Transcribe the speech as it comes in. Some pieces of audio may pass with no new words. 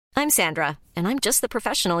I'm Sandra, and I'm just the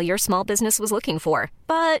professional your small business was looking for.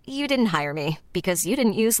 But you didn't hire me because you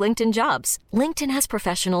didn't use LinkedIn Jobs. LinkedIn has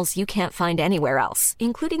professionals you can't find anywhere else,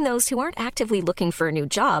 including those who aren't actively looking for a new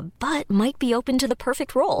job, but might be open to the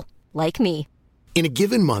perfect role, like me. In a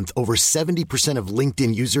given month, over 70% of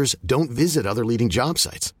LinkedIn users don't visit other leading job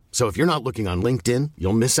sites. So if you're not looking on LinkedIn,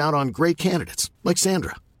 you'll miss out on great candidates like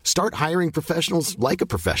Sandra. Start hiring professionals like a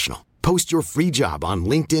professional. Post your free job on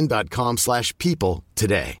linkedin.com/people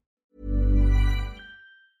today.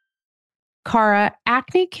 Cara,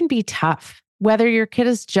 acne can be tough. Whether your kid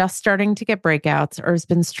is just starting to get breakouts or has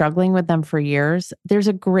been struggling with them for years, there's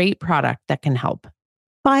a great product that can help.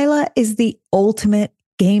 Phyla is the ultimate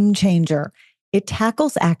game changer. It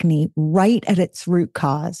tackles acne right at its root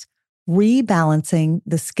cause, rebalancing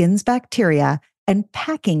the skin's bacteria and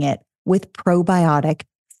packing it with probiotic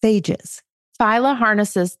phages. Phyla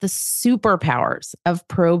harnesses the superpowers of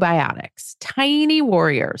probiotics, tiny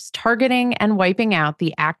warriors targeting and wiping out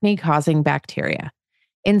the acne-causing bacteria.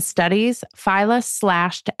 In studies, Phyla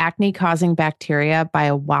slashed acne-causing bacteria by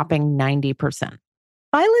a whopping 90%.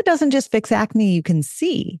 Phyla doesn't just fix acne you can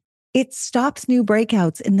see. It stops new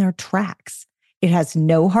breakouts in their tracks. It has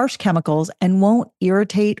no harsh chemicals and won't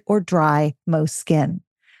irritate or dry most skin.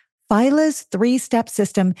 Phyla's 3-step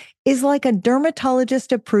system is like a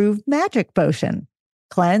dermatologist-approved magic potion.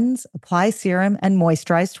 Cleanse, apply serum, and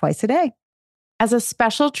moisturize twice a day. As a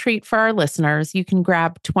special treat for our listeners, you can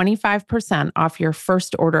grab 25% off your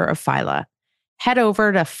first order of Phyla. Head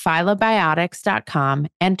over to phylabiotics.com,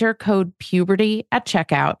 enter code PUBERTY at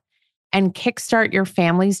checkout, and kickstart your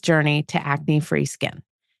family's journey to acne-free skin.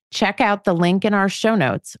 Check out the link in our show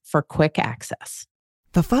notes for quick access.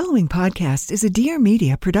 The following podcast is a Dear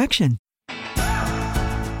Media production.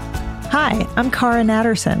 Hi, I'm Cara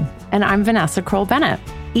Natterson. And I'm Vanessa Kroll-Bennett.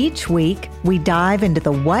 Each week, we dive into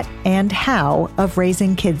the what and how of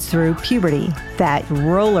raising kids through puberty, that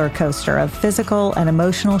roller coaster of physical and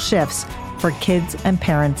emotional shifts for kids and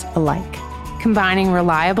parents alike. Combining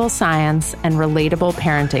reliable science and relatable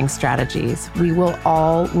parenting strategies, we will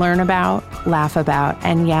all learn about, laugh about,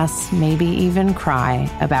 and yes, maybe even cry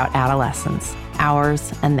about adolescence,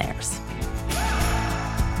 ours and theirs.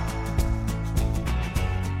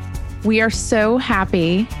 We are so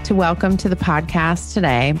happy to welcome to the podcast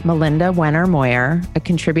today Melinda Wenner Moyer, a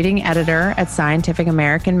contributing editor at Scientific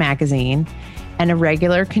American magazine and a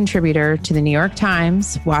regular contributor to the New York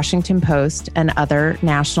Times, Washington Post, and other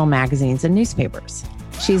national magazines and newspapers.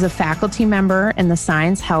 She's a faculty member in the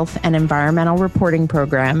Science, Health, and Environmental Reporting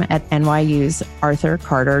program at NYU's Arthur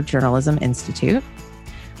Carter Journalism Institute.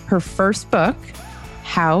 Her first book,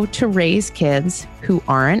 How to Raise Kids Who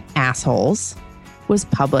Aren't Assholes, was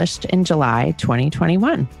published in July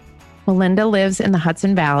 2021. Melinda lives in the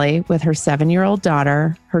Hudson Valley with her 7-year-old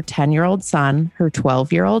daughter, her 10-year-old son, her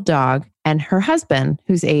 12-year-old dog, and her husband,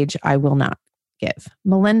 whose age I will not give.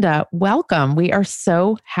 Melinda, welcome. We are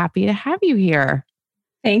so happy to have you here.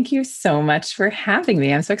 Thank you so much for having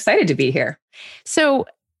me. I'm so excited to be here. So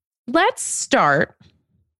let's start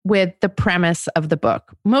with the premise of the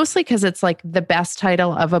book, mostly because it's like the best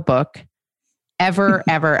title of a book ever,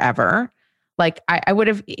 ever. Like I would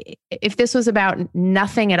have, if this was about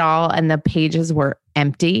nothing at all and the pages were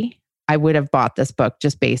empty, I would have bought this book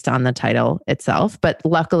just based on the title itself. But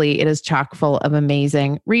luckily it is chock full of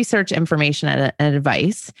amazing research, information, and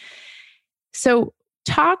advice. So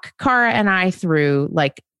talk Cara and I through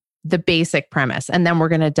like the basic premise, and then we're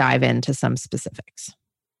going to dive into some specifics.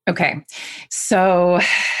 Okay. So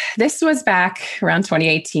this was back around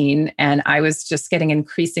 2018, and I was just getting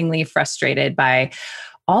increasingly frustrated by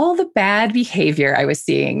all the bad behavior I was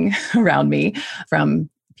seeing around me from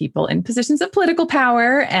people in positions of political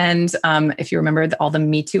power. And if you remember, all the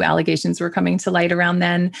Me Too allegations were coming to light around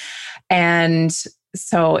then. And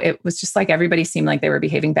so it was just like everybody seemed like they were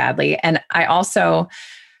behaving badly. And I also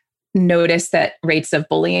noticed that rates of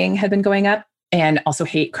bullying had been going up and also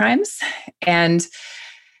hate crimes. And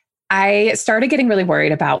I started getting really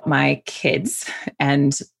worried about my kids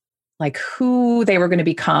and like who they were going to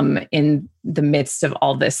become in the midst of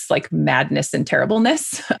all this like madness and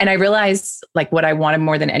terribleness. And I realized like what I wanted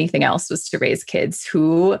more than anything else was to raise kids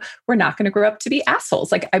who were not going to grow up to be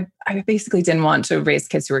assholes. Like I basically didn't want to raise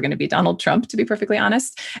kids who were going to be Donald Trump, to be perfectly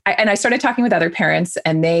honest. And I started talking with other parents,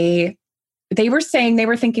 and they were saying they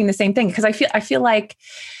were thinking the same thing. Because I feel like,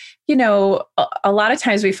 you know, a lot of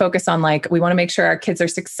times we focus on like, we want to make sure our kids are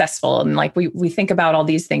successful. And like, we think about all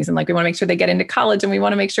these things, and like, we want to make sure they get into college, and we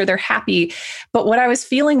want to make sure they're happy. But what I was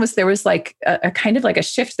feeling was there was like a kind of like a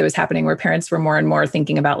shift that was happening where parents were more and more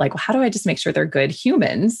thinking about like, well, how do I just make sure they're good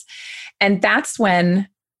humans? And that's when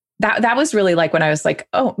that was really like when I was like,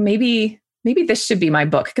 oh, maybe maybe this should be my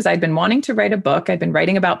book, because I'd been wanting to write a book. I'd been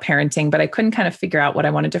writing about parenting, but I couldn't kind of figure out what I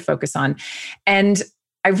wanted to focus on. And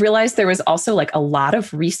I realized there was also like a lot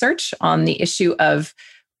of research on the issue of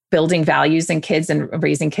building values in kids and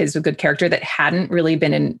raising kids with good character that hadn't really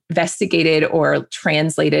been investigated or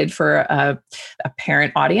translated for a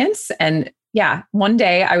parent audience. And yeah, one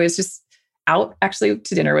day I was just out actually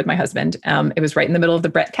to dinner with my husband. It was right in the middle of the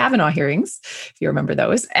Brett Kavanaugh hearings, if you remember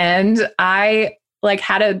those. And I like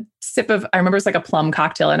had a sip of, I remember it was like a plum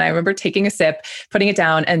cocktail. And I remember taking a sip, putting it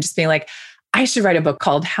down and just being like, I should write a book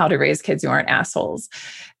called How to Raise Kids Who Aren't Assholes.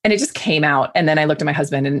 And it just came out. And then I looked at my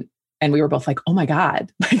husband and we were both like, oh my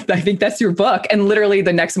God, I think that's your book. And literally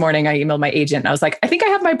the next morning I emailed my agent and I was like, I think I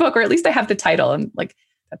have my book, or at least I have the title. And like,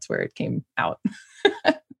 that's where it came out.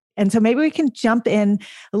 And so maybe we can jump in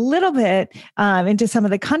a little bit into some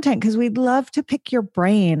of the content, because we'd love to pick your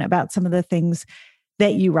brain about some of the things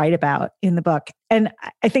that you write about in the book. And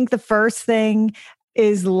I think the first thing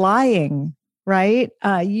is lying, right?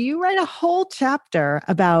 You write a whole chapter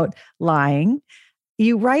about lying.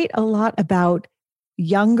 You write a lot about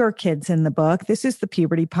younger kids in the book. This is the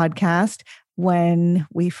Puberty Podcast. When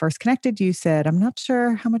we first connected, you said, I'm not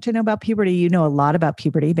sure how much I know about puberty. You know a lot about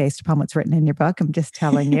puberty based upon what's written in your book. I'm just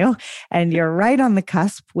telling you. And you're right on the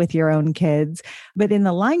cusp with your own kids. But in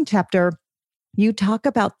the lying chapter, you talk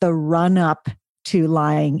about the run-up to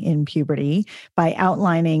lying in puberty by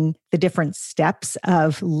outlining the different steps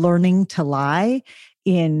of learning to lie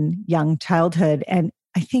in young childhood. And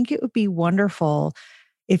I think it would be wonderful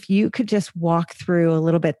if you could just walk through a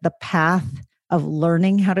little bit the path of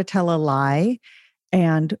learning how to tell a lie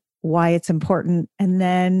and why it's important. And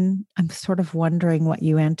then I'm sort of wondering what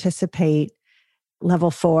you anticipate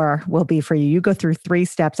level 4 will be for you. You go through 3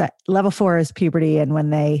 steps. Level 4 is puberty, and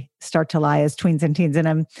when they start to lie as tweens and teens. And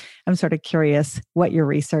I'm sort of curious what your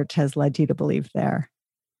research has led you to believe there.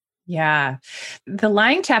 Yeah. The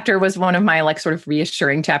lying chapter was one of my like sort of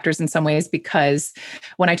reassuring chapters in some ways, because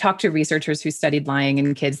when I talked to researchers who studied lying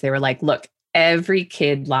in kids, they were like, look, every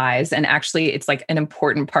kid lies. And actually it's like an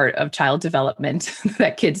important part of child development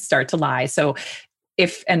that kids start to lie. So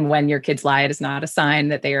if and when your kids lie, it is not a sign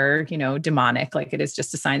that they are, demonic. Like it is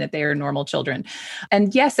just a sign that they are normal children.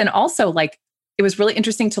 And yes, and also like it was really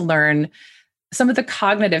interesting to learn some of the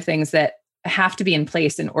cognitive things that have to be in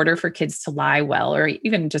place in order for kids to lie well, or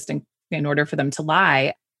even just in order for them to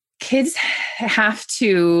lie. Kids have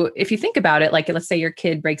to, if you think about it, like let's say your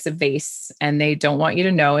kid breaks a vase and they don't want you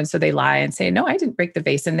to know. And so they lie and say, no, I didn't break the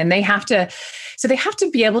vase. And then they have to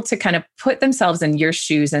be able to kind of put themselves in your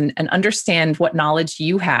shoes and understand what knowledge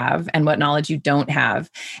you have and what knowledge you don't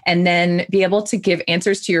have. And then be able to give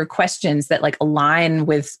answers to your questions that like align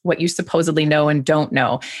with what you supposedly know and don't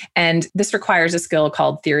know. And this requires a skill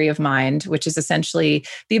called theory of mind, which is essentially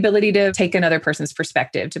the ability to take another person's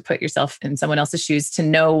perspective, to put yourself in someone else's shoes, to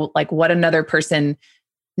know like what another person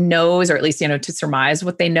knows, or at least, to surmise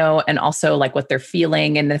what they know, and also like what they're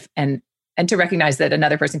feeling, and to recognize that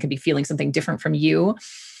another person can be feeling something different from you.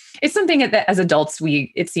 It's something that as adults,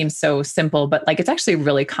 it seems so simple, but like, it's actually a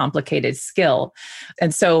really complicated skill.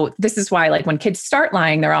 And so this is why, like when kids start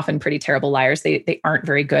lying, they're often pretty terrible liars. They aren't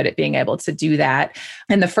very good at being able to do that.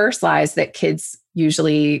 And the first lies that kids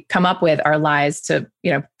usually come up with are lies to,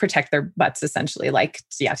 protect their butts, essentially. Like,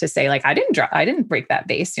 to say like, I didn't break that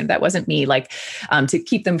vase. That wasn't me, like, to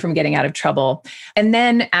keep them from getting out of trouble. And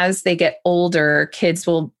then as they get older, kids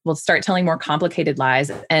will start telling more complicated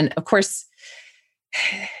lies. And of course,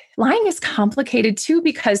 lying is complicated too,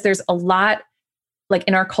 because there's a lot like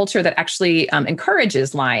in our culture that actually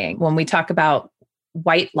encourages lying. When we talk about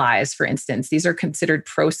white lies, for instance, these are considered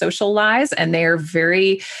pro-social lies, and they are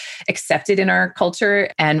very accepted in our culture.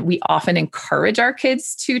 And we often encourage our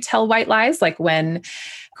kids to tell white lies. Like when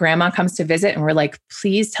grandma comes to visit and we're like,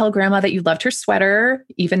 please tell grandma that you loved her sweater,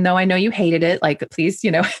 even though I know you hated it. Like, please,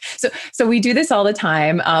 so we do this all the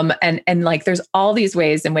time. And like, there's all these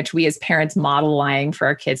ways in which we as parents model lying for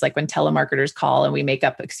our kids. Like when telemarketers call and we make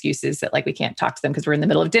up excuses that like, we can't talk to them because we're in the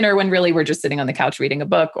middle of dinner, when really we're just sitting on the couch reading a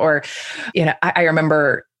book. Or, I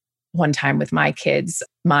remember one time with my kids,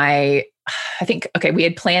 we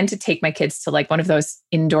had planned to take my kids to like one of those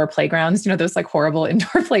indoor playgrounds, those like horrible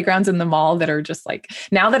indoor playgrounds in the mall that are just like,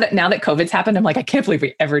 now that COVID's happened, I'm like, I can't believe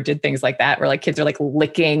we ever did things like that, where like kids are like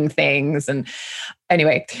licking things. And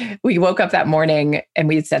anyway, we woke up that morning and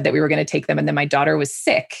we had said that we were going to take them. And then my daughter was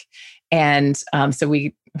sick. And so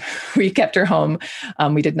we kept her home.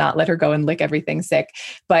 We did not let her go and lick everything sick.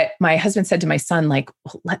 But my husband said to my son, like,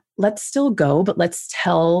 let's still go, but let's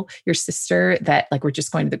tell your sister that like, we're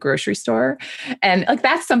just going to the grocery store. And like,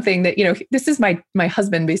 that's something that, this is my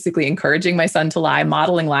husband basically encouraging my son to lie,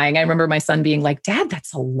 modeling lying. I remember my son being like, Dad,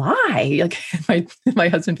 that's a lie. Like my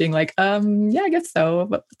husband being like, yeah, I guess so,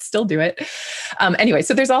 but let's still do it. Anyway,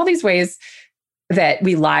 so there's all these ways that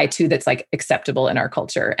we lie to that's like acceptable in our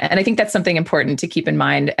culture. And I think that's something important to keep in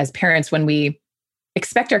mind as parents. When we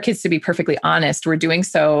expect our kids to be perfectly honest, we're doing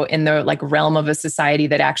so in the like realm of a society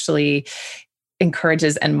that actually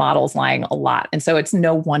encourages and models lying a lot. And so it's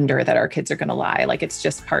no wonder that our kids are going to lie. Like it's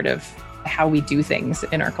just part of how we do things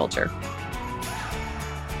in our culture.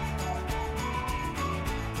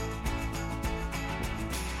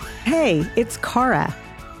 Hey, it's Cara.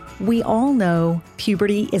 We all know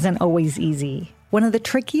puberty isn't always easy. One of the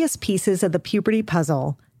trickiest pieces of the puberty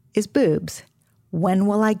puzzle is boobs. When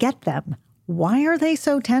will I get them? Why are they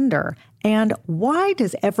so tender? And why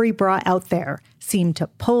does every bra out there seem to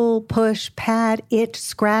pull, push, pad, itch,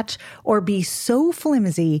 scratch, or be so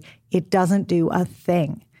flimsy it doesn't do a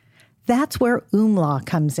thing? That's where Oomla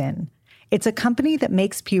comes in. It's a company that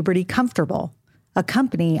makes puberty comfortable, a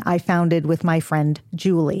company I founded with my friend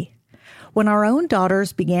Julie. When our own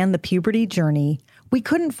daughters began the puberty journey, we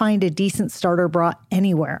couldn't find a decent starter bra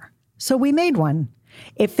anywhere, so we made one.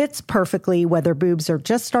 It fits perfectly whether boobs are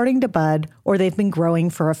just starting to bud or they've been growing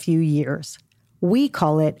for a few years. We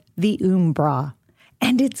call it the Bra,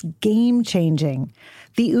 and it's game-changing.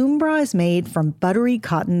 The Bra is made from buttery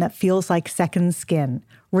cotton that feels like second skin,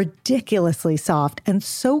 ridiculously soft and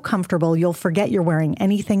so comfortable you'll forget you're wearing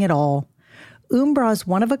anything at all. Bra's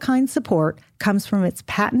one-of-a-kind support comes from its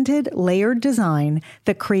patented layered design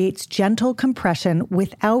that creates gentle compression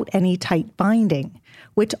without any tight binding,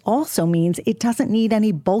 which also means it doesn't need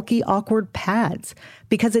any bulky, awkward pads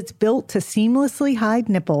because it's built to seamlessly hide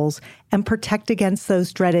nipples and protect against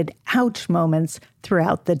those dreaded ouch moments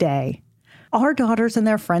throughout the day. Our daughters and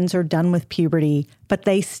their friends are done with puberty, but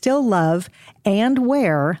they still love and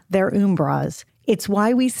wear their Bras. It's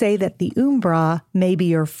why we say that the Bra may be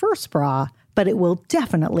your first bra, but it will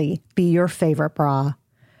definitely be your favorite bra.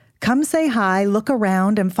 Come say hi, look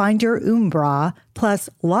around, and find your Bra, plus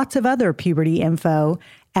lots of other puberty info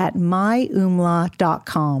at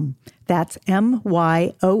myoomla.com. That's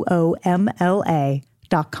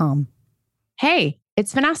MYOOMLA.com. Hey,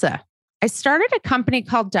 it's Vanessa. I started a company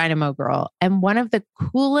called Dynamo Girl, and one of the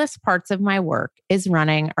coolest parts of my work is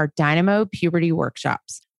running our Dynamo Puberty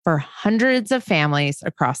Workshops for hundreds of families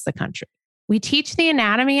across the country. We teach the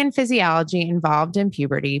anatomy and physiology involved in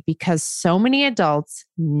puberty because so many adults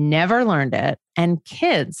never learned it, and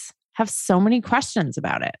kids have so many questions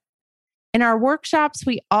about it. In our workshops,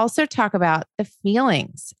 we also talk about the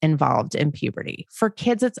feelings involved in puberty. For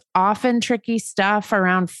kids, it's often tricky stuff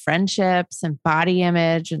around friendships and body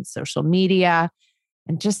image and social media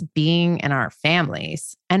and just being in our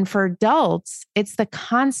families. And for adults, it's the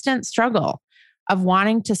constant struggle of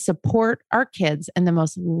wanting to support our kids in the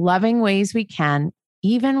most loving ways we can,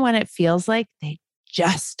 even when it feels like they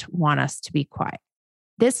just want us to be quiet.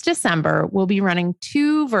 This December, we'll be running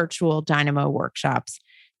 2 virtual Dynamo workshops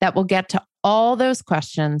that will get to all those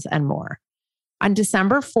questions and more. On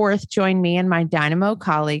December 4th, join me and my Dynamo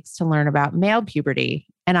colleagues to learn about male puberty.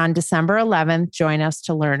 And on December 11th, join us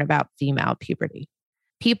to learn about female puberty.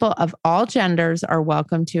 People of all genders are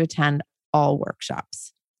welcome to attend all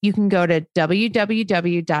workshops. You can go to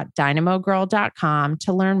www.dynamogirl.com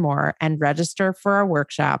to learn more and register for our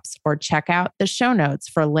workshops, or check out the show notes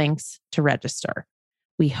for links to register.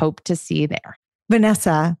 We hope to see you there.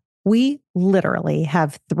 Vanessa, we literally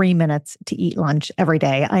have 3 minutes to eat lunch every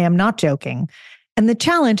day. I am not joking. And the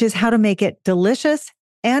challenge is how to make it delicious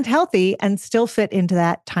and healthy and still fit into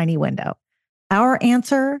that tiny window. Our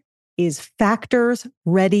answer is Factor's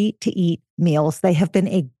ready-to-eat meals. They have been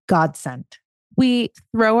a godsend. We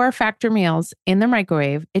throw our Factor meals in the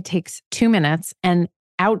microwave. It takes 2 minutes and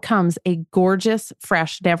out comes a gorgeous,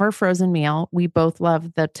 fresh, never frozen meal. We both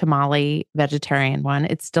love the tamale vegetarian one.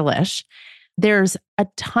 It's delish. There's a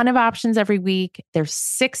ton of options every week. There's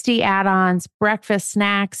 60 add-ons, breakfast,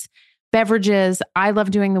 snacks, beverages. I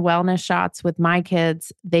love doing the wellness shots with my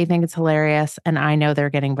kids. They think it's hilarious. And I know they're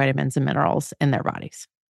getting vitamins and minerals in their bodies.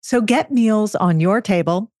 So get meals on your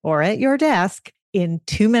table or at your desk in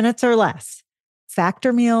 2 minutes or less.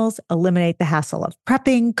 Factor meals eliminate the hassle of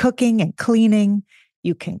prepping, cooking, and cleaning.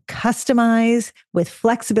 You can customize with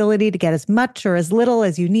flexibility to get as much or as little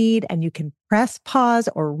as you need, and you can press pause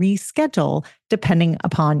or reschedule depending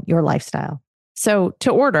upon your lifestyle. So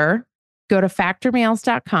to order, Go to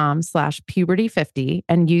factormeals.com/puberty50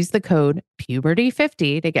 and use the code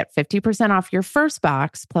puberty50 to get 50% off your first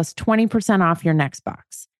box plus 20% off your next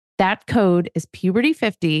box. That code is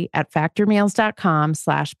puberty50 at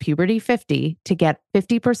factormeals.com/puberty50 to get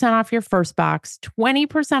 50% off your first box,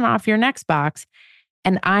 20% off your next box.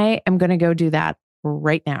 And I am going to go do that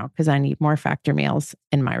right now because I need more Factor meals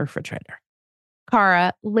in my refrigerator.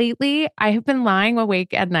 Cara, lately I have been lying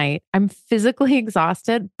awake at night. I'm physically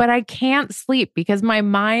exhausted, but I can't sleep because my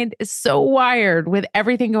mind is so wired with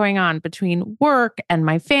everything going on between work and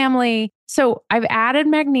my family. So I've added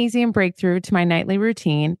Magnesium Breakthrough to my nightly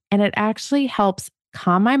routine, and it actually helps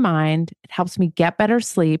calm my mind. It helps me get better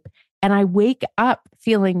sleep, and I wake up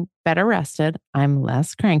feeling better rested. I'm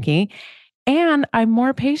less cranky, and I'm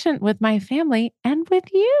more patient with my family and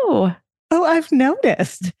with you. Oh, I've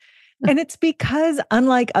noticed. And it's because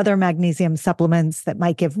unlike other magnesium supplements that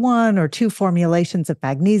might give 1 or 2 formulations of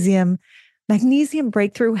magnesium, Magnesium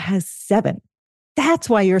Breakthrough has 7. That's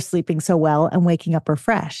why you're sleeping so well and waking up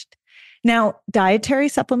refreshed. Now, dietary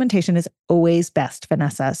supplementation is always best,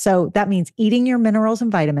 Vanessa. So that means eating your minerals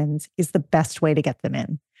and vitamins is the best way to get them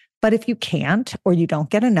in. But if you can't or you don't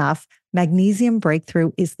get enough, Magnesium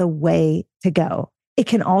Breakthrough is the way to go. It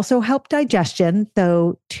can also help digestion,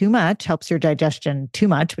 though too much helps your digestion too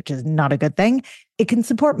much, which is not a good thing. It can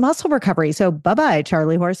support muscle recovery. So bye-bye,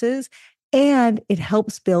 Charlie horses. And it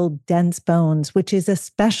helps build dense bones, which is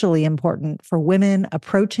especially important for women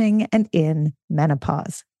approaching and in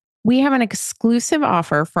menopause. We have an exclusive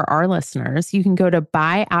offer for our listeners. You can go to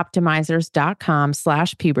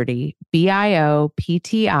bioptimizers.com/puberty,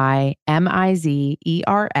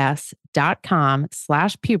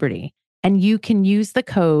 bioptimizers.com/puberty. And you can use the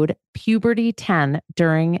code PUBERTY10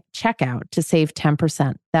 during checkout to save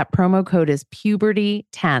 10%. That promo code is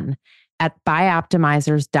PUBERTY10 at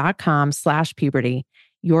bioptimizers.com/puberty.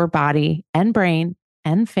 Your body and brain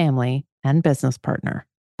and family and business partner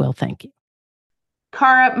will thank you.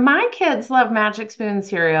 Cara, my kids love Magic Spoon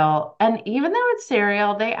cereal, and even though it's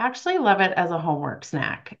cereal, they actually love it as a homework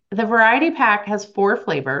snack. The variety pack has 4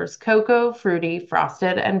 flavors: cocoa, fruity,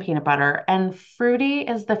 frosted, and peanut butter, and fruity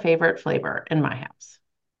is the favorite flavor in my house.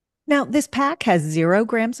 Now, this pack has 0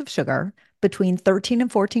 grams of sugar, between 13 and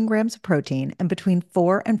 14 grams of protein, and between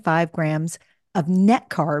 4 and 5 grams of net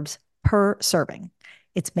carbs per serving.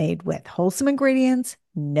 It's made with wholesome ingredients,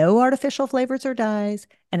 no artificial flavors or dyes,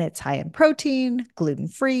 and it's high in protein,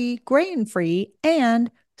 gluten-free, grain-free,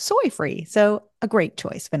 and soy-free. So a great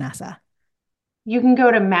choice, Vanessa. You can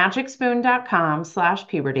go to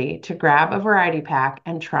magicspoon.com/puberty to grab a variety pack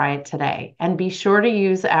and try it today. And be sure to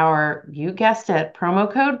use our, you guessed it,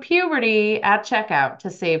 promo code PUBERTY at checkout to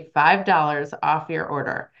save $5 off your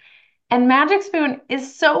order. And Magic Spoon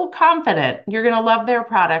is so confident you're going to love their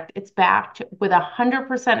product. It's backed with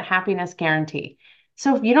 100% happiness guarantee.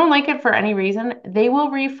 So if you don't like it for any reason, they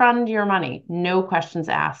will refund your money. No questions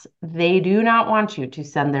asked. They do not want you to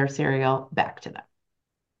send their cereal back to them.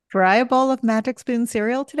 Try a bowl of Magic Spoon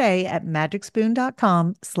cereal today at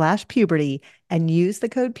magicspoon.com/puberty and use the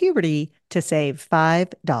code PUBERTY to save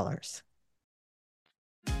 $5.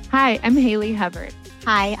 Hi, I'm Haley Hubbard.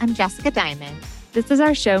 Hi, I'm Jessica Diamond. This is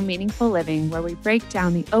our show, Meaningful Living, where we break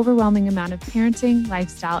down the overwhelming amount of parenting,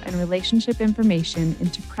 lifestyle, and relationship information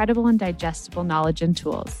into credible and digestible knowledge and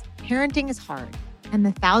tools. Parenting is hard, and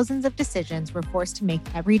the thousands of decisions we're forced to make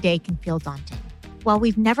every day can feel daunting. While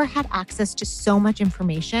we've never had access to so much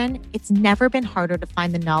information, it's never been harder to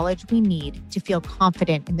find the knowledge we need to feel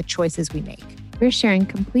confident in the choices we make. We're sharing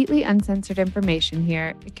completely uncensored information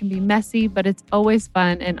here. It can be messy, but it's always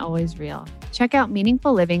fun and always real. Check out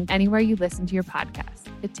Meaningful Living anywhere you listen to your podcast.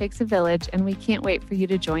 It takes a village, and we can't wait for you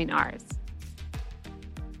to join ours.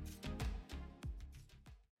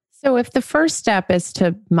 So if the first step is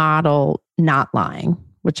to model not lying,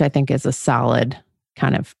 which I think is a solid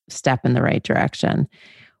kind of step in the right direction,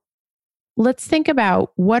 let's think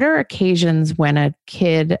about what are occasions when a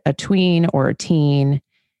kid, a tween or a teen,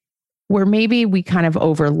 where maybe we kind of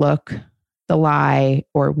overlook the lie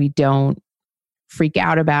or we don't freak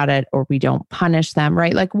out about it or we don't punish them,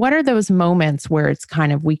 right? Like what are those moments where it's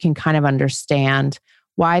kind of, we can kind of understand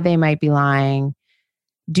why they might be lying?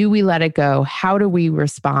 Do we let it go? How do we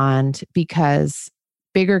respond? Because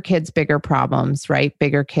bigger kids, bigger problems, right?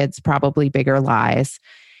 Bigger kids, probably bigger lies.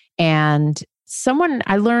 And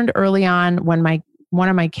I learned early on when one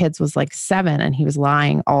of my kids was like 7 and he was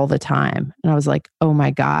lying all the time. And I was like, oh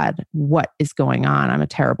my God, what is going on? I'm a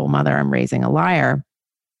terrible mother. I'm raising a liar.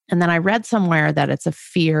 And then I read somewhere that it's a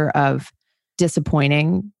fear of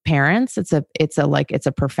disappointing parents. It's a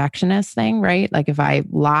perfectionist thing, right? Like if I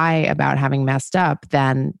lie about having messed up,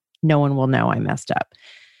 then no one will know I messed up.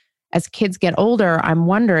 as kids get older, I'm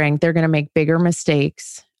wondering they're going to make bigger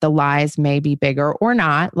mistakes. The lies may be bigger or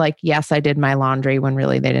not. Like, yes, I did my laundry when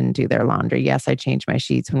really they didn't do their laundry. Yes, I changed my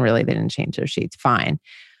sheets when really they didn't change their sheets. Fine.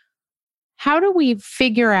 How do we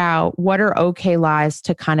figure out what are okay lies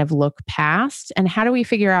to kind of look past? And how do we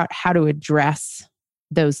figure out how to address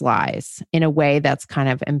those lies in a way that's kind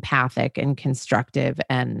of empathic and constructive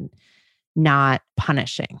and not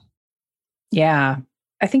punishing? Yeah.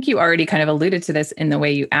 I think you already kind of alluded to this in the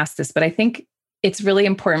way you asked this, but I think it's really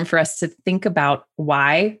important for us to think about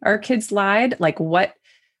why our kids lied. Like what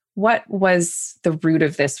was the root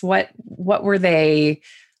of this? What were they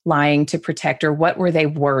lying to protect, or what were they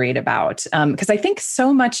worried about? Because I think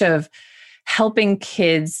so much of helping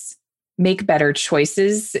kids make better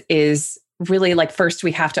choices is really like, first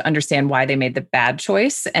we have to understand why they made the bad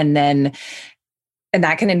choice. And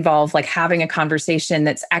that can involve like having a conversation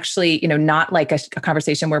that's actually, not like a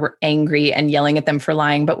conversation where we're angry and yelling at them for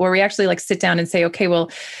lying, but where we actually like sit down and say, okay, well,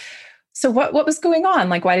 so what was going on?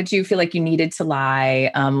 Like, why did you feel like you needed to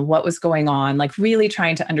lie? What was going on? Like really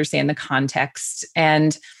trying to understand the context.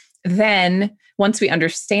 And then once we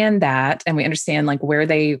understand that and we understand like where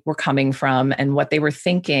they were coming from and what they were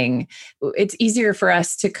thinking, it's easier for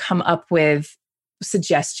us to come up with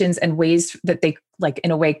suggestions and ways that they like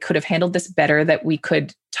in a way could have handled this better that we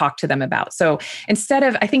could talk to them about. So instead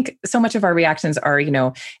of, I think so much of our reactions are,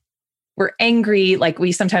 we're angry, like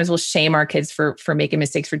we sometimes will shame our kids for making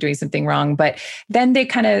mistakes, for doing something wrong, but then they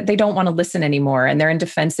don't want to listen anymore and they're in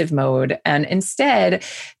defensive mode. And instead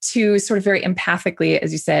to sort of very empathically,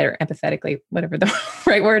 as you said, or empathetically, whatever the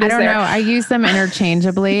right word is. I don't know. I use them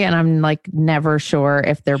interchangeably and I'm like never sure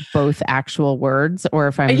if they're both actual words or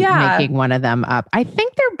if I'm making one of them up. I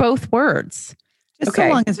think they're both words. Just so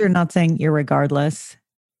long as you're not saying irregardless.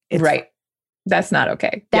 Right. That's not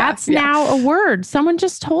okay. That's now a word. Someone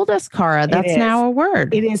just told us, Cara, that's now a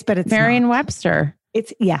word. It is, but it's Merriam-Webster.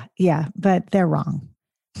 It's but they're wrong.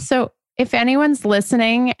 So if anyone's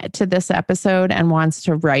listening to this episode and wants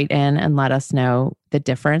to write in and let us know the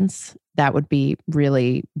difference, that would be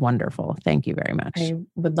really wonderful. Thank you very much. I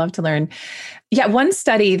would love to learn. Yeah. One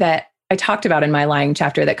study that I talked about in my lying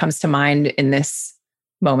chapter that comes to mind in this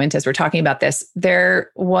moment as we're talking about this,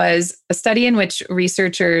 there was a study in which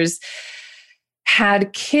researchers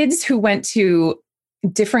had kids who went to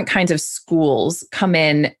different kinds of schools come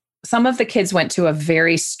in. Some of the kids went to a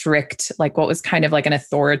very strict, like what was kind of like an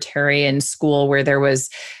authoritarian school where there was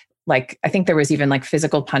like, I think there was even like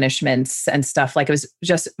physical punishments and stuff. Like it was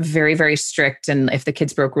just very, very strict. And if the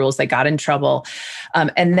kids broke rules, they got in trouble.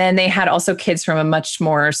 And then they had also kids from a much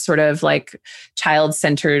more sort of like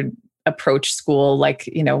child-centered approach school, like,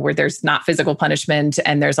 where there's not physical punishment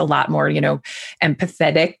and there's a lot more,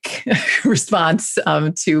 empathetic response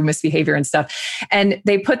to misbehavior and stuff. And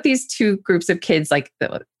they put these two groups of kids like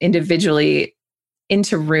individually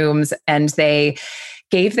into rooms and they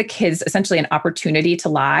gave the kids essentially an opportunity to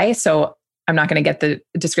lie. So I'm not going to get the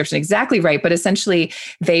description exactly right, but essentially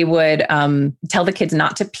they would tell the kids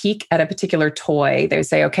not to peek at a particular toy. They would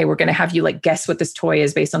say, okay, we're going to have you like guess what this toy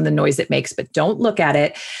is based on the noise it makes, but don't look at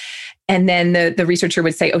it. And then the researcher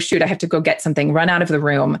would say, oh, shoot, I have to go get something, run out of the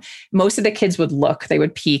room. Most of the kids would look, they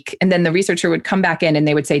would peek. And then the researcher would come back in and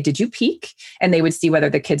they would say, did you peek? And they would see whether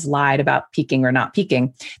the kids lied about peeking or not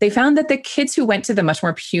peeking. They found that the kids who went to the much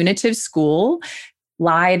more punitive school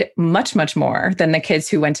lied much, much more than the kids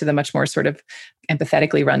who went to the much more sort of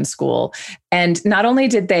empathetically run school. And not only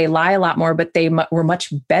did they lie a lot more, but they were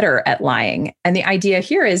much better at lying. And the idea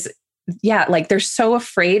here is, like they're so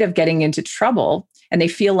afraid of getting into trouble and they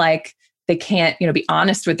feel like they can't, be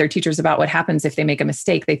honest with their teachers about what happens if they make a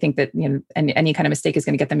mistake. They think that, and any kind of mistake is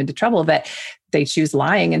going to get them into trouble, that they choose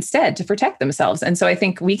lying instead to protect themselves. And so I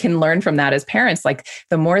think we can learn from that as parents. Like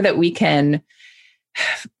the more that we can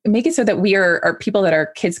make it so that we are people that our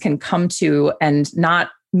kids can come to and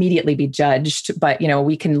not immediately be judged, but,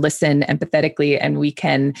 we can listen empathetically and we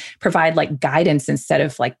can provide like guidance instead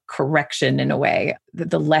of like correction in a way,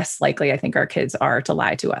 the less likely I think our kids are to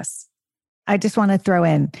lie to us. I just want to throw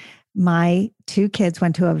in, my two kids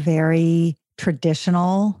went to a very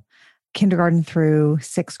traditional kindergarten through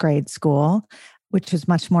sixth grade school, which was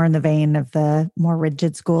much more in the vein of the more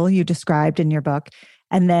rigid school you described in your book.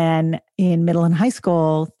 And then in middle and high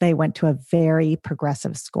school, they went to a very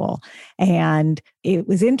progressive school. And it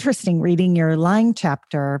was interesting reading your lying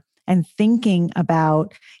chapter and thinking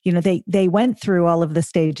about, they went through all of the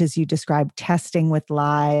stages you described, testing with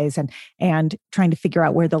lies and trying to figure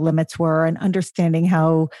out where the limits were and understanding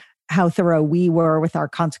how thorough we were with our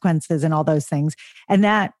consequences and all those things. And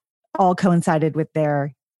that all coincided with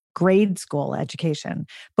their grade school education.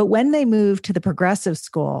 But when they moved to the progressive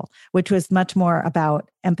school, which was much more about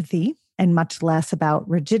empathy and much less about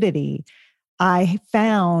rigidity, I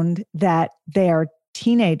found that their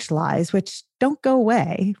teenage lies, which don't go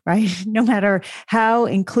away, right? No matter how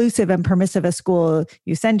inclusive and permissive a school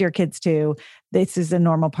you send your kids to, this is a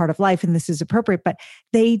normal part of life and this is appropriate. But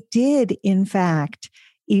they did, in fact,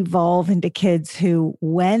 evolve into kids who,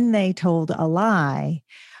 when they told a lie,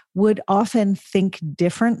 would often think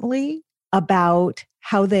differently about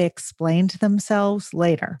how they explained themselves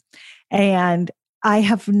later. And I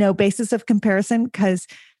have no basis of comparison because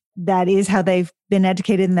that is how they've been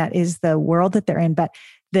educated and that is the world that they're in. But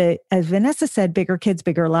as Vanessa said, bigger kids,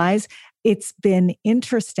 bigger lies. It's been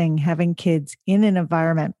interesting having kids in an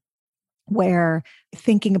environment where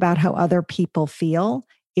thinking about how other people feel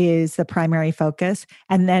is the primary focus.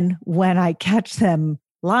 And then when I catch them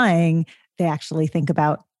lying, they actually think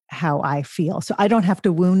about how I feel. So I don't have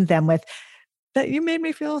to wound them with that you made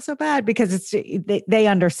me feel so bad, because they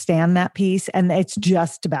understand that piece and it's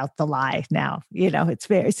just about the lie now. It's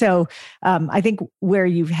very, so I think where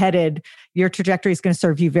you've headed, your trajectory is going to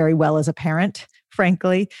serve you very well as a parent,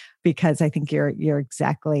 frankly, because I think you're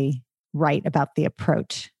exactly right about the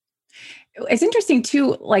approach. It's interesting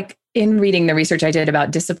too, like in reading the research I did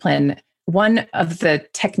about discipline, one of the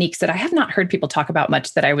techniques that I have not heard people talk about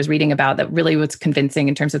much that I was reading about that really was convincing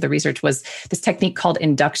in terms of the research was this technique called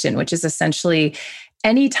induction, which is essentially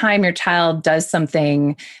anytime your child does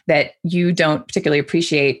something that you don't particularly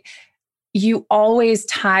appreciate, you always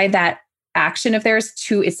tie that action of theirs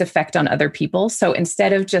to its effect on other people. So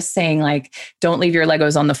instead of just saying like, don't leave your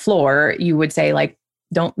Legos on the floor, you would say like,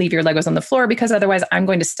 don't leave your Legos on the floor because otherwise I'm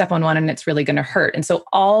going to step on one and it's really going to hurt. And so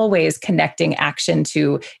always connecting action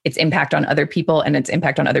to its impact on other people and its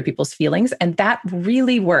impact on other people's feelings. And that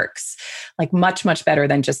really works like much, much better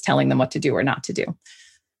than just telling them what to do or not to do.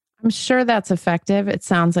 I'm sure that's effective. It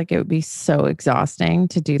sounds like it would be so exhausting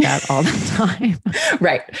to do that all the time.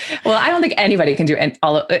 Right. Well, I don't think anybody can do any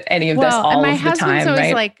of this all of the time. Always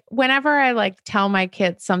right? like, whenever I tell my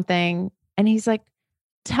kids something and he's like,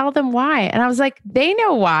 tell them why. And I was like, they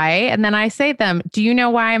know why. And then I say to them, do you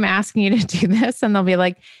know why I'm asking you to do this? And they'll be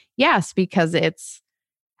like, yes, because it's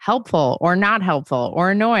helpful or not helpful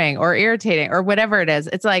or annoying or irritating or whatever it is.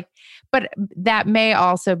 It's like, but that may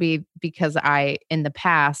also be because I, in the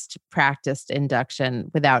past, practiced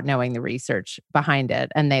induction without knowing the research behind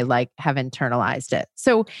it. And they have internalized it.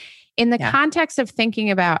 So in the context of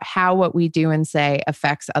thinking about how what we do and say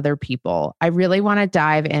affects other people, I really want to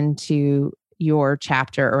dive into your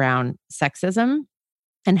chapter around sexism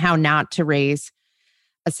and how not to raise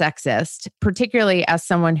a sexist, particularly as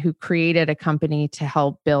someone who created a company to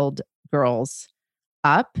help build girls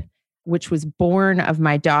up, which was born of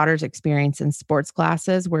my daughter's experience in sports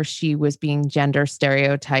classes where she was being gender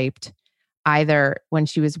stereotyped. Either when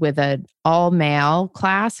she was with an all-male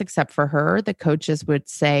class, except for her, the coaches would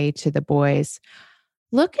say to the boys,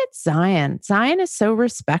 look at Zion. Zion is so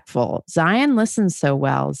respectful. Zion listens so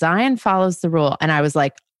well. Zion follows the rule. And I was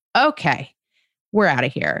like, okay, we're out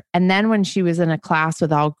of here. And then when she was in a class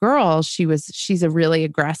with all girls, she's a really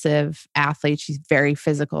aggressive athlete. She's very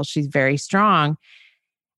physical. She's very strong.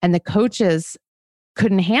 And the coaches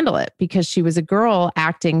couldn't handle it because she was a girl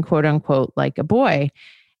acting, quote unquote, like a boy.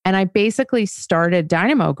 And I basically started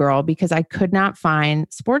Dynamo Girl because I could not find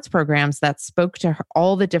sports programs that spoke to her,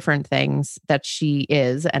 all the different things that she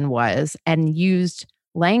is and was, and used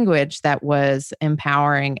language that was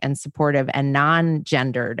empowering and supportive and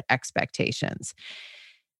non-gendered expectations.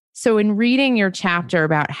 So in reading your chapter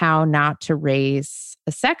about how not to raise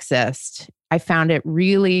a sexist, I found it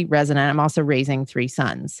really resonant. I'm also raising 3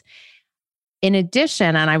 sons. In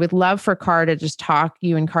addition, and I would love for Car to just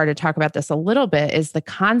you and Car to talk about this a little bit, is the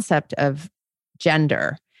concept of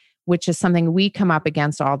gender, which is something we come up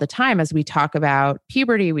against all the time as we talk about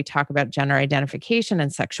puberty, we talk about gender identification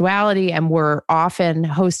and sexuality, and we're often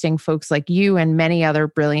hosting folks like you and many other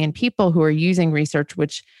brilliant people who are using research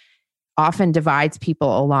which often divides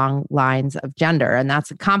people along lines of gender. And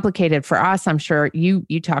that's complicated for us. I'm sure you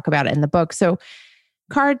talk about it in the book. So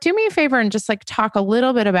Car, do me a favor and just talk a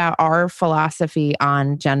little bit about our philosophy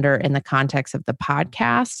on gender in the context of the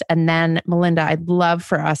podcast. And then Melinda, I'd love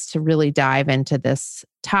for us to really dive into this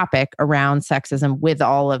topic around sexism with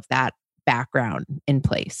all of that background in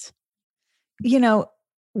place.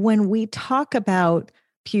 When we talk about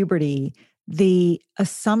puberty, the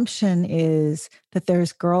assumption is that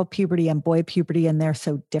there's girl puberty and boy puberty, and they're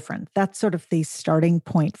so different. That's sort of the starting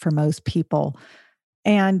point for most people.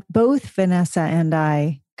 And both Vanessa and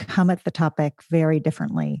I come at the topic very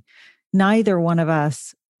differently. Neither one of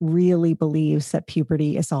us really believes that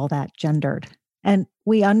puberty is all that gendered. And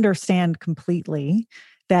we understand completely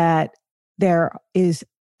that there is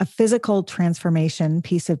a physical transformation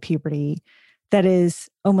piece of puberty that is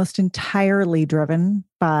almost entirely driven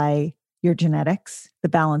by your genetics, the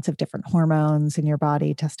balance of different hormones in your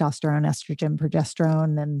body, testosterone, estrogen,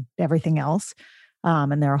 progesterone, and everything else.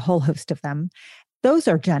 And there are a whole host of them. Those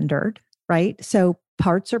are gendered, right? So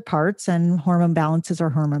parts are parts and hormone balances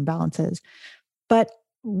are hormone balances. But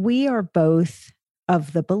we are both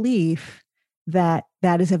of the belief that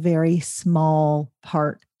that is a very small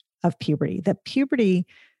part of puberty, that puberty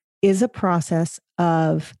is a process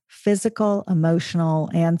of physical, emotional,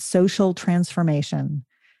 and social transformation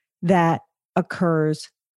that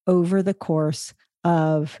occurs over the course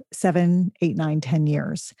of 7, 8, 9, 10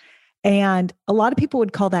 years. And a lot of people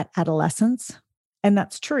would call that adolescence. And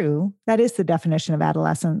that's true. That is the definition of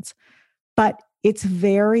adolescence. But it's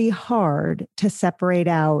very hard to separate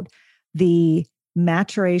out the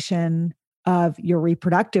maturation of your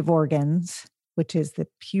reproductive organs, which is the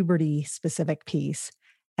puberty specific piece,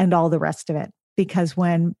 and all the rest of it. Because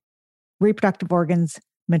when reproductive organs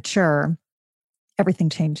mature, everything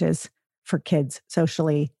changes for kids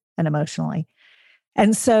socially and emotionally.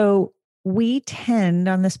 And so we tend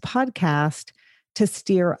on this podcast to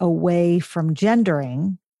steer away from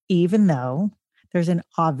gendering, even though there's an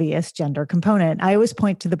obvious gender component. I always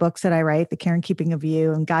point to the books that I write, The Care and Keeping of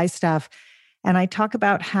You and Guy Stuff. And I talk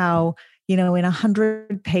about how, in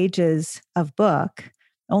 100 pages of book,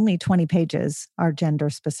 only 20 pages are gender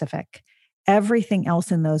specific. Everything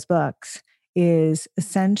else in those books is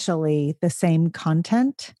essentially the same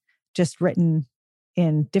content, just written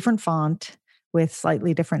in different font with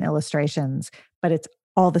slightly different illustrations, but it's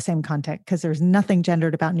all the same content because there's nothing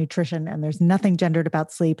gendered about nutrition and there's nothing gendered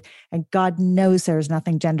about sleep. And God knows there's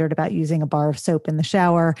nothing gendered about using a bar of soap in the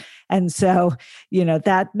shower. And so,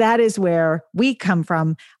 that is where we come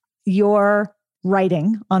from. Your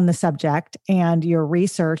writing on the subject and your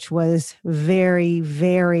research was very,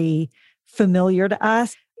 very familiar to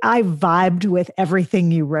us. I vibed with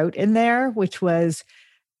everything you wrote in there, which was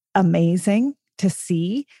amazing to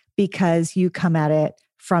see because you come at it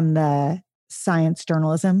from the science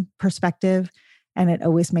journalism perspective. And it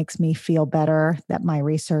always makes me feel better that my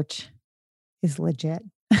research is legit,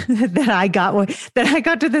 that I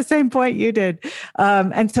got to the same point you did.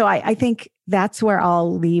 And so I think that's where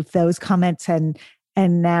I'll leave those comments. And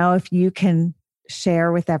now if you can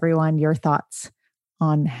share with everyone your thoughts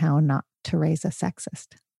on how not to raise a sexist.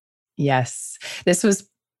 Yes, this was,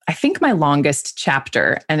 I think, my longest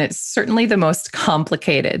chapter, and it's certainly the most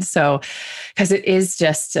complicated. So, because it is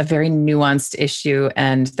just a very nuanced issue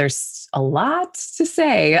and there's a lot to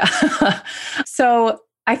say. So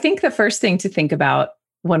I think the first thing to think about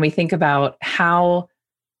when we think about how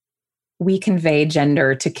we convey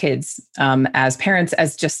gender to kids as parents,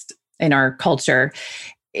 as just in our culture,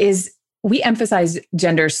 is we emphasize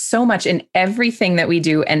gender so much in everything that we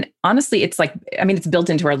do. And honestly, it's it's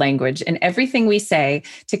built into our language. And everything we say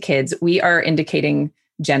to kids, we are indicating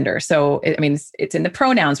gender. So, it's in the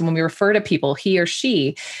pronouns. When we refer to people, he or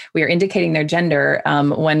she, we are indicating their gender.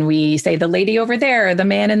 When we say the lady over there, the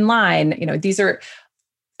man in line, these are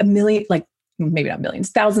a million, maybe not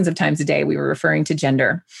millions, thousands of times a day, we were referring to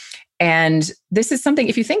gender. And this is something,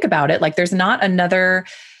 if you think about it, there's not another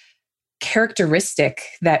characteristic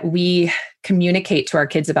that we communicate to our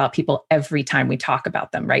kids about people every time we talk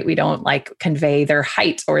about them, right? We don't convey their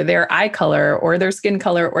height or their eye color or their skin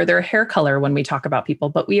color or their hair color when we talk about people,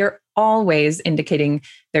 but we are always indicating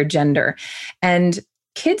their gender. And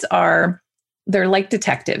kids they're like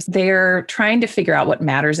detectives. They're trying to figure out what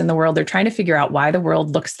matters in the world. They're trying to figure out why the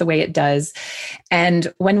world looks the way it does.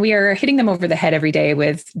 And when we are hitting them over the head every day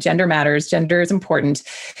with gender matters, gender is important,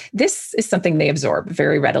 this is something they absorb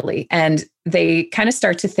very readily. And they kind of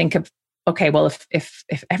start to think of, okay, well, if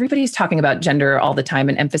everybody's talking about gender all the time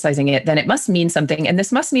and emphasizing it, then it must mean something. And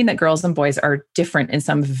this must mean that girls and boys are different in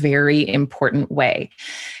some very important way.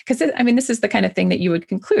 Because, this is the kind of thing that you would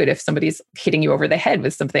conclude if somebody's hitting you over the head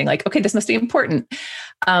with something like, okay, this must be important.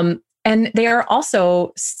 And they are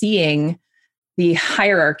also seeing the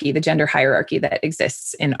hierarchy, the gender hierarchy that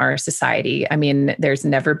exists in our society. There's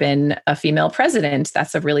never been a female president.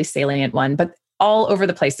 That's a really salient one. But all over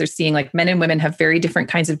the place, they're seeing men and women have very different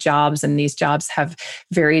kinds of jobs, and these jobs have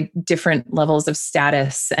very different levels of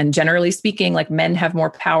status. And generally speaking, men have more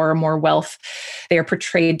power, more wealth. They are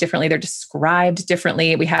portrayed differently. They're described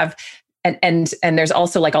differently. We have, and there's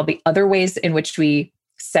also all the other ways in which we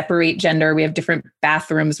separate gender. We have different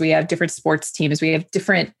bathrooms. We have different sports teams. We have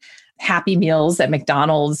different Happy Meals at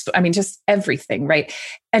McDonald's. Just everything, right?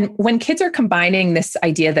 And when kids are combining this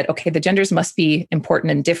idea that, okay, the genders must be important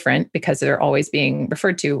and different because they're always being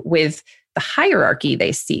referred to with the hierarchy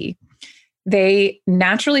they see, they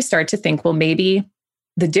naturally start to think, well, maybe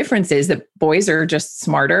the difference is that boys are just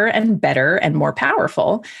smarter and better and more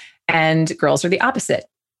powerful, and girls are the opposite.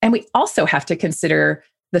 And we also have to consider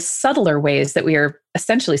the subtler ways that we are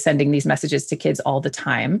essentially sending these messages to kids all the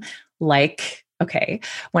time. Like, okay,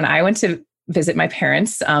 when I went to visit my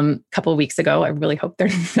parents a couple of weeks ago, I really hope they're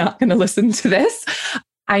not going to listen to this.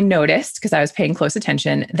 I noticed, because I was paying close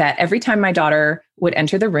attention, that every time my daughter would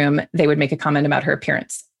enter the room, they would make a comment about her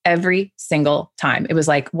appearance. Every single time. It was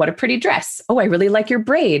like, what a pretty dress. Oh, I really like your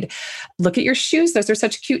braid. Look at your shoes. Those are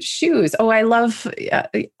such cute shoes. Oh, I love,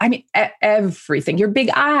 everything. Your big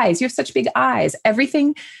eyes. You have such big eyes.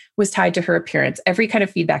 Everything was tied to her appearance, every kind of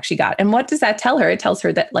feedback she got. And what does that tell her? It tells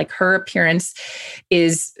her that like her appearance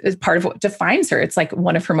is part of what defines her. It's like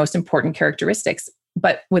one of her most important characteristics.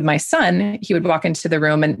 But with my son, he would walk into the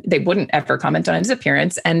room and they wouldn't ever comment on his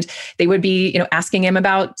appearance. And they would be, asking him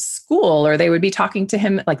about school, or they would be talking to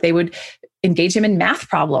him, like they would engage him in math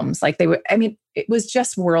problems. Like it was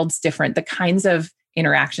just worlds different, the kinds of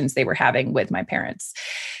interactions they were having with my parents.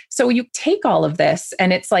 So you take all of this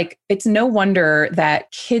and it's like, it's no wonder that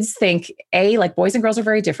kids think, A, like boys and girls are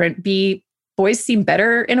very different. B, boys seem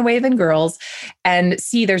better in a way than girls. And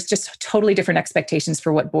C, there's just totally different expectations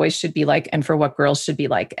for what boys should be like and for what girls should be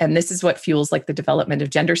like. And this is what fuels like the development of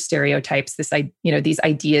gender stereotypes. These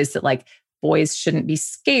ideas that like boys shouldn't be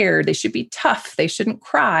scared, they should be tough, they shouldn't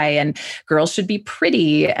cry, and girls should be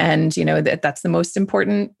pretty. And, that's the most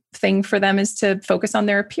important thing for them is to focus on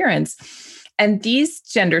their appearance. And these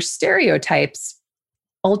gender stereotypes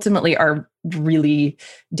ultimately are really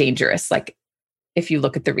dangerous. Like if you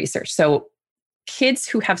look at the research. So kids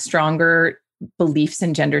who have stronger beliefs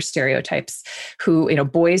in gender stereotypes,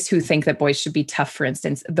 boys who think that boys should be tough, for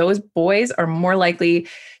instance, those boys are more likely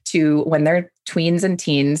to, when they're tweens and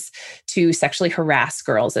teens, to sexually harass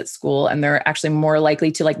girls at school. And they're actually more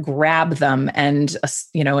likely to like grab them and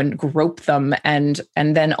grope them. And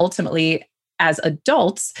then ultimately, as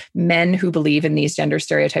adults, men who believe in these gender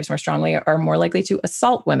stereotypes more strongly are more likely to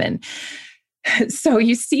assault women. So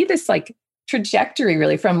you see this like trajectory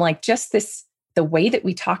really from like just the way that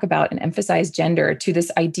we talk about and emphasize gender to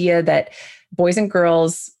this idea that boys and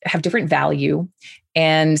girls have different value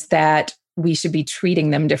and that we should be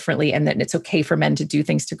treating them differently and that it's okay for men to do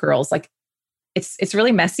things to girls. Like it's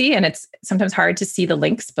really messy and it's sometimes hard to see the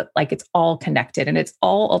links, but like it's all connected and it's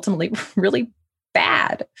all ultimately really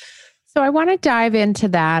bad. So I want to dive into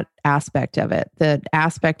that aspect of it, the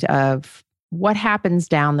aspect of what happens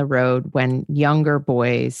down the road when younger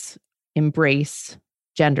boys embrace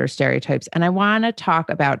gender stereotypes. And I want to talk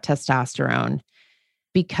about testosterone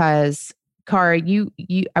because, Cara,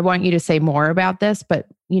 I want you to say more about this, but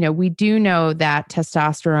we do know that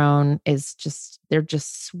testosterone is they're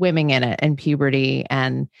just swimming in it in puberty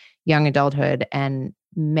and young adulthood, and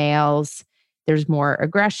males, there's more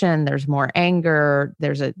aggression, there's more anger,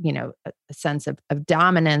 there's a sense of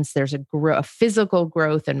dominance, there's a physical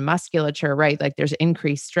growth and musculature, right? Like there's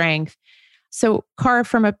increased strength. So, Cara,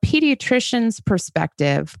 from a pediatrician's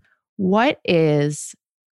perspective, what is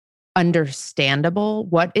understandable?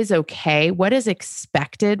 What is okay? What is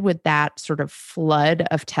expected with that sort of flood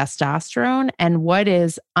of testosterone? And what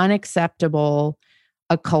is unacceptable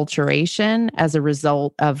acculturation as a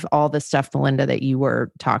result of all the stuff, Melinda, that you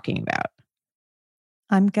were talking about?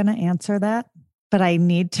 I'm going to answer that, but I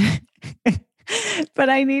need to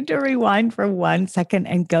rewind for 1 second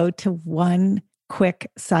and go to one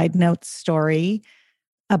quick side note story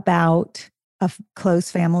about a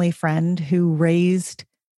close family friend who raised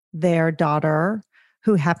their daughter,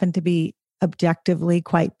 who happened to be objectively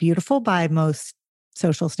quite beautiful by most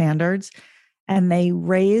social standards. And they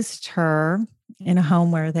raised her in a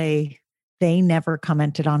home where they never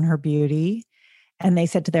commented on her beauty. And they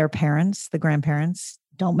said to their parents, the grandparents,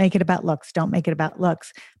 don't make it about looks. Don't make it about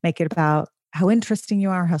looks. Make it about how interesting you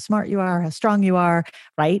are, how smart you are, how strong you are,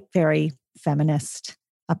 right? Very feminist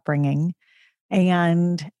upbringing.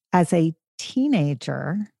 And as a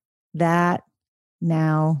teenager, that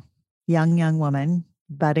now young woman,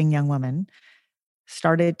 budding young woman,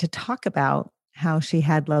 started to talk about how she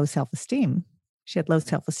had low self-esteem. She had low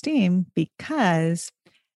self-esteem because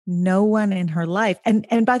no one in her life,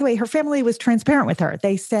 and by the way, her family was transparent with her.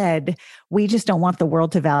 They said, we just don't want the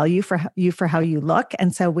world to value you for how you look.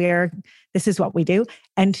 And so this is what we do.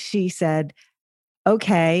 And she said,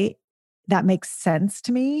 okay, that makes sense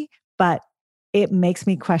to me, but it makes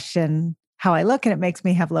me question how I look and it makes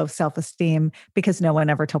me have low self-esteem because no one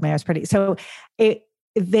ever told me I was pretty. So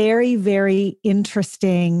very, very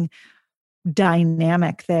interesting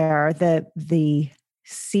dynamic there. The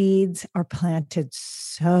seeds are planted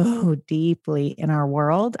so deeply in our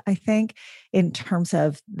world, I think, in terms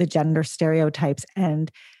of the gender stereotypes.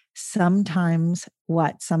 And sometimes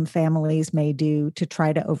what some families may do to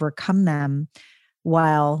try to overcome them,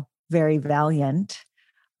 while very valiant,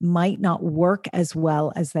 might not work as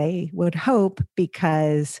well as they would hope,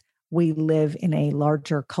 because we live in a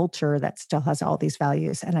larger culture that still has all these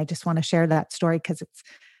values. And I just want to share that story because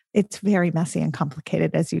it's very messy and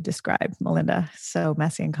complicated, as you described, Melinda. So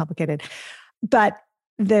messy and complicated. But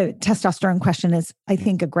the testosterone question is, I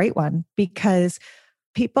think, a great one, because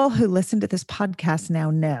people who listen to this podcast now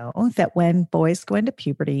know that when boys go into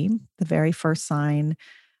puberty, the very first sign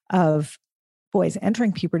of boys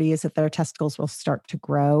entering puberty is that their testicles will start to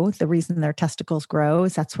grow. The reason their testicles grow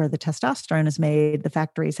is that's where the testosterone is made. The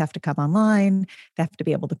factories have to come online. They have to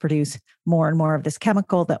be able to produce more and more of this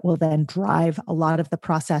chemical that will then drive a lot of the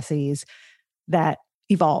processes that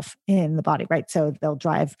evolve in the body, right? So they'll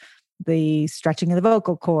drive the stretching of the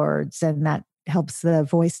vocal cords, and that helps the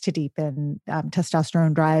voice to deepen.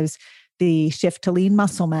 Testosterone drives the shift to lean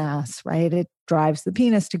muscle mass, right? It drives the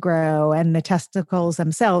penis to grow and the testicles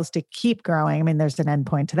themselves to keep growing. I mean, there's an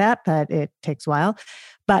endpoint to that, but it takes a while.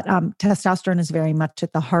 But testosterone is very much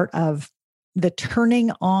at the heart of the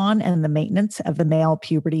turning on and the maintenance of the male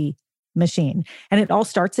puberty machine. And it all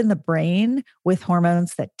starts in the brain with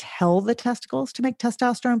hormones that tell the testicles to make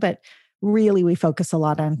testosterone. But really, we focus a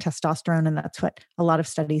lot on testosterone, and that's what a lot of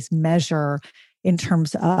studies measure in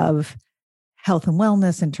terms of health and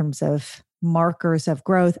wellness, in terms of markers of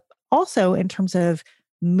growth, also in terms of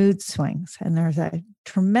mood swings. And there's a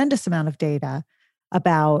tremendous amount of data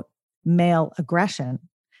about male aggression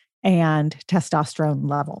and testosterone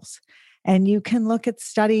levels. And you can look at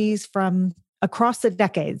studies from across the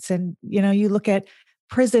decades, and you look at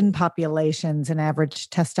prison populations and average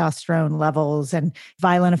testosterone levels, and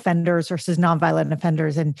violent offenders versus nonviolent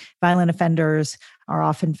offenders. And violent offenders are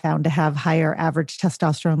often found to have higher average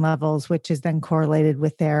testosterone levels, which is then correlated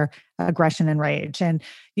with their aggression and rage. And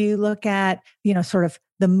you look at, sort of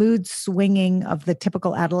the mood swinging of the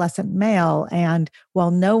typical adolescent male. And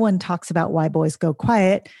while no one talks about why boys go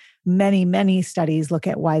quiet, many, many studies look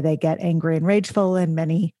at why they get angry and rageful, and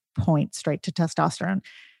many point straight to testosterone.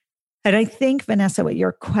 And I think, Vanessa, what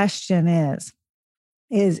your question is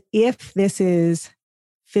if this is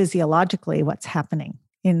physiologically what's happening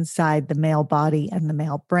inside the male body and the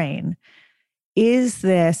male brain, is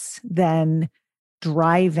this then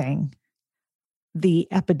driving the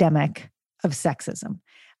epidemic of sexism?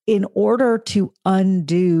 In order to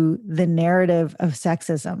undo the narrative of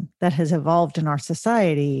sexism that has evolved in our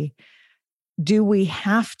society, do we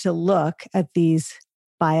have to look at these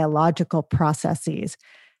biological processes?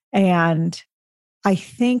 And I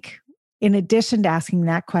think in addition to asking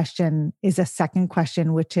that question is a second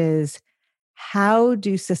question, which is, how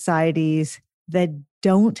do societies that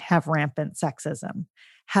don't have rampant sexism,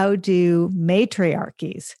 how do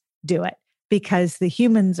matriarchies do it? Because the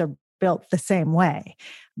humans are built the same way.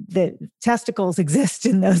 The testicles exist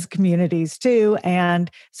in those communities too,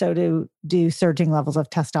 and so do surging levels of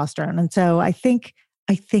testosterone. And so I think,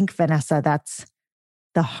 Vanessa, that's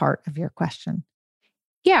the heart of your question.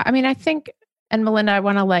 Yeah, I mean, I think, and Melinda, I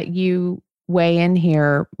want to let you weigh in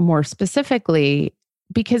here more specifically,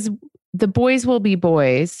 because the boys will be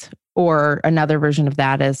boys, or another version of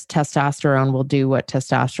that is testosterone will do what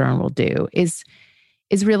testosterone will do, is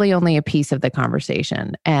really only a piece of the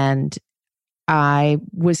conversation. And I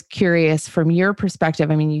was curious from your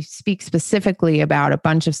perspective. I mean, you speak specifically about a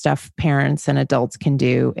bunch of stuff parents and adults can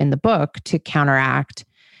do in the book to counteract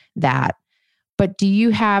that. But do you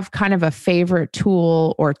have kind of a favorite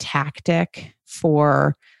tool or tactic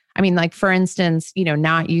for, like, for instance,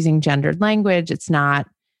 not using gendered language. It's not,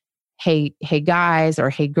 hey guys, or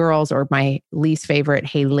hey girls, or my least favorite,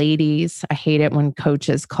 hey ladies. I hate it when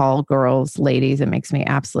coaches call girls ladies. It makes me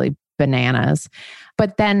absolutely bananas.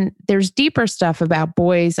 But then there's deeper stuff about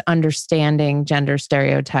boys understanding gender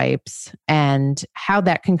stereotypes and how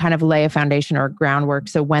that can kind of lay a foundation or a groundwork.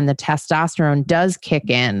 So when the testosterone does kick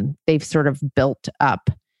in, they've sort of built up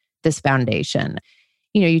this foundation.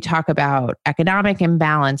 You talk about economic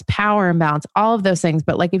imbalance, power imbalance, all of those things.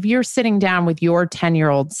 But like, if you're sitting down with your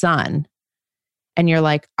 10-year-old son and you're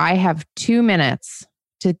like, I have 2 minutes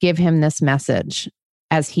to give him this message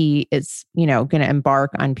as he is, going to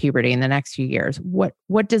embark on puberty in the next few years, what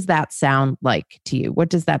does that sound like to you? What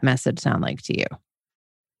does that message sound like to you?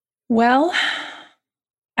 Well,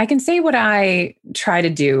 I can say what I try to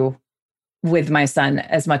do with my son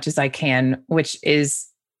as much as I can, which is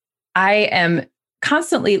I am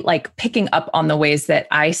constantly like picking up on the ways that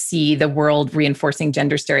I see the world reinforcing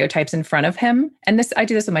gender stereotypes in front of him. And I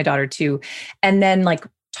do this with my daughter too. And then like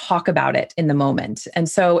talk about it in the moment. And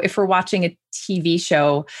so if we're watching a TV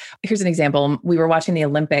show, here's an example. We were watching the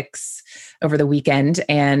Olympics over the weekend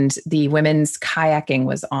and the women's kayaking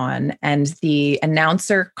was on and the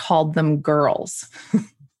announcer called them girls.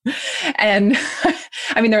 And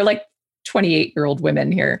I mean, they're like 28-year-old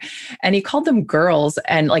women here. And he called them girls.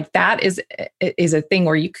 And like, that is a thing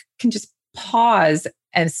where you can just pause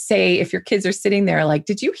and say, if your kids are sitting there, like,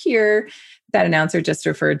 did you hear that announcer just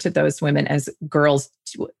referred to those women as girls?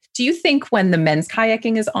 Do you think when the men's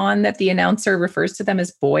kayaking is on that the announcer refers to them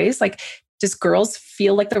as boys? Like, does girls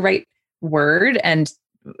feel like the right word? And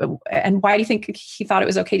why do you think he thought it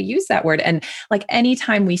was okay to use that word? And like,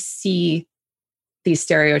 anytime we see these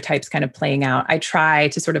stereotypes kind of playing out, I try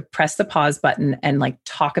to sort of press the pause button and like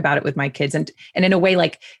talk about it with my kids. And in a way,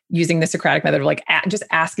 like using the Socratic method of like just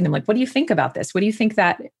asking them, like, what do you think about this? What do you think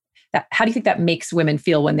how do you think that makes women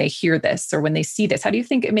feel when they hear this or when they see this? How do you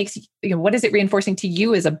think it makes, what is it reinforcing to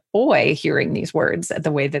you as a boy hearing these words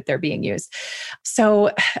the way that they're being used?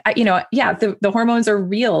 So, the hormones are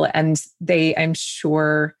real and they, I'm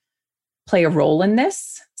sure, play a role in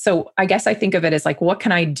this. So I guess I think of it as like, what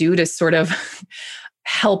can I do to sort of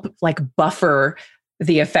help like buffer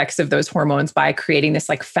the effects of those hormones by creating this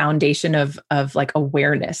like foundation of like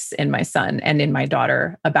awareness in my son and in my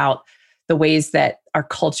daughter about the ways that our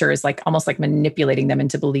culture is like almost like manipulating them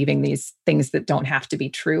into believing these things that don't have to be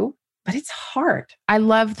true. But it's hard. I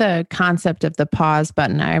love the concept of the pause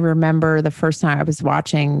button. I remember the first time I was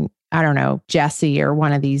watching, I don't know, Jessie or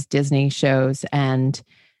one of these Disney shows, and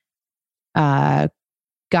a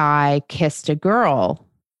guy kissed a girl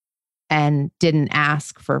and didn't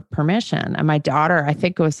ask for permission. And my daughter, I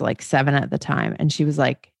think it was like 7 at the time, and she was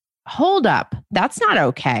like, hold up, that's not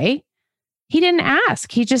okay. He didn't ask.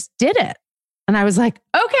 He just did it. And I was like,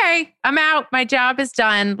 okay, I'm out. My job is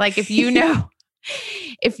done. Like, if you know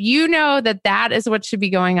that is what should be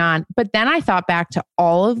going on. But then I thought back to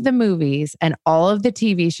all of the movies and all of the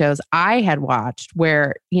TV shows I had watched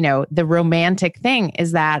where, the romantic thing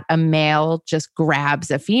is that a male just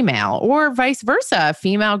grabs a female or vice versa. A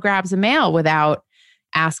female grabs a male without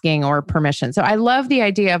asking or permission. So I love the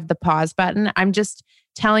idea of the pause button. I'm just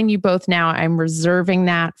telling you both now, I'm reserving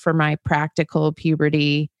that for my practical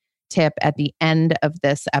puberty tip at the end of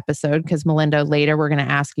this episode, because Melinda, later we're going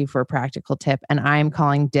to ask you for a practical tip, and I'm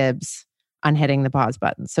calling dibs on hitting the pause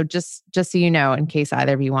button. So just so you know, in case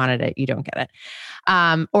either of you wanted it, you don't get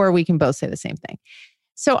it. Or we can both say the same thing.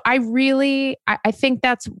 So I think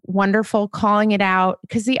that's wonderful, calling it out,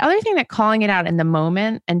 because the other thing that calling it out in the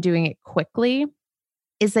moment and doing it quickly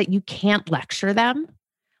is that you can't lecture them.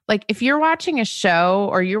 Like if you're watching a show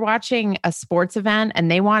or you're watching a sports event and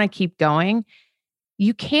they want to keep going,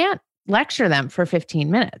 you can't lecture them for 15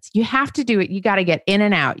 minutes. You have to do it. You got to get in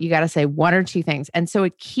and out. You got to say one or two things. And so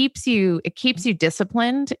it keeps you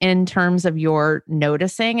disciplined in terms of your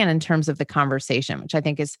noticing and in terms of the conversation, which I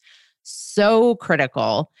think is so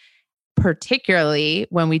critical, particularly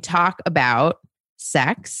when we talk about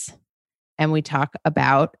sex and we talk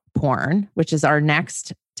about porn, which is our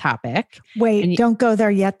next topic. Wait, don't go there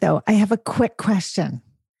yet though. I have a quick question.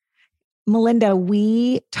 Melinda,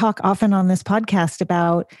 we talk often on this podcast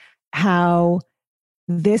about how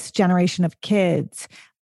this generation of kids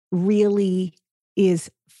really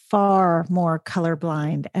is far more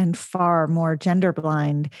colorblind and far more gender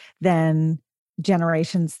blind than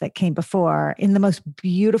generations that came before in the most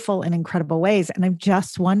beautiful and incredible ways. And I'm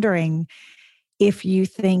just wondering if you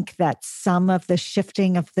think that some of the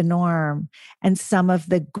shifting of the norm and some of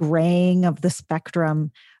the graying of the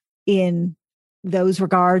spectrum in those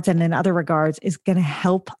regards and in other regards is going to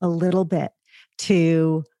help a little bit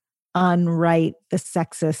to unwrite the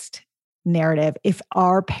sexist narrative. If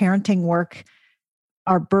our parenting work,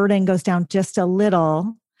 our burden goes down just a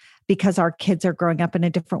little because our kids are growing up in a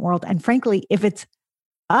different world. And frankly, if it's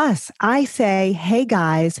us, I say, hey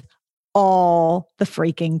guys, all the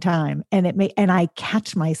freaking time. And I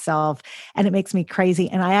catch myself and it makes me crazy.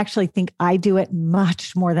 And I actually think I do it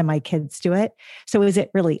much more than my kids do it. So is it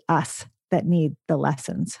really us that need the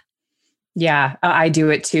lessons? Yeah, I do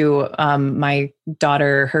it too. My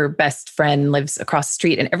daughter, her best friend lives across the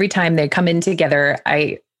street. And every time they come in together,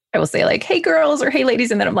 I will say like, hey girls or hey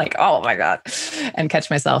ladies. And then I'm like, oh my God, and catch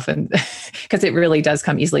myself. And because it really does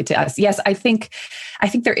come easily to us. Yes, I think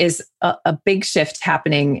there is a big shift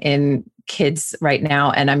happening in kids right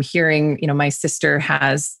now. And I'm hearing, my sister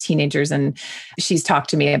has teenagers and she's talked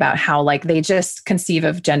to me about how like they just conceive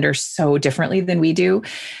of gender so differently than we do.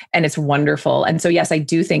 And it's wonderful. And so, yes, I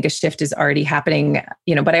do think a shift is already happening,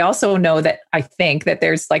 but I also know that I think that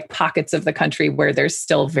there's like pockets of the country where there's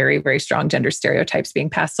still very, very strong gender stereotypes being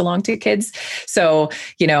passed along to kids. So,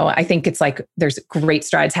 I think it's like there's great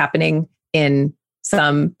strides happening in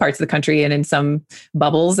some parts of the country and in some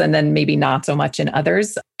bubbles, and then maybe not so much in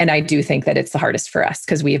others. And I do think that it's the hardest for us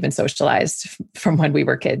because we have been socialized from when we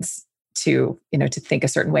were kids to, to think a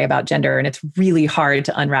certain way about gender. And it's really hard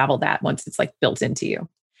to unravel that once it's like built into you.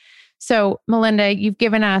 So Melinda, you've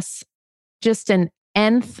given us just an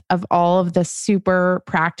nth of all of the super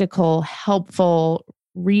practical, helpful,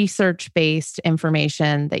 research-based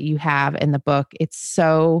information that you have in the book. It's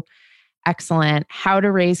so excellent. How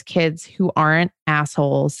to Raise Kids Who Aren't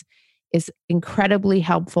Assholes is incredibly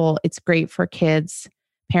helpful. It's great for kids,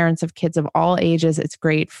 parents of kids of all ages. It's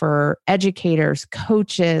great for educators,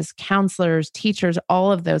 coaches, counselors, teachers,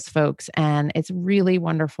 all of those folks. And it's really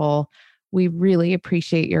wonderful. We really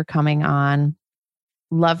appreciate your coming on.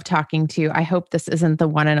 Love talking to you. I hope this isn't the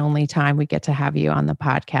one and only time we get to have you on the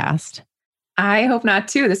podcast. I hope not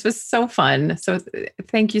too. This was so fun. So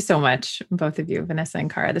thank you so much, both of you, Vanessa and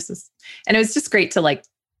Cara. And it was just great to like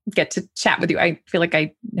get to chat with you. I feel like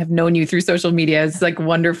I have known you through social media. It's like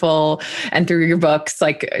wonderful. And through your books,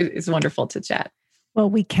 like it's wonderful to chat. Well,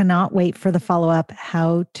 we cannot wait for the follow-up,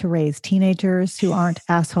 How to Raise Teenagers Who Aren't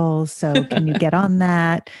Assholes. So can you get on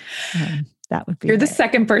that? That would be You're great. the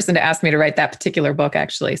second person to ask me to write that particular book,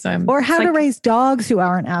 actually. So Or How to Raise Dogs Who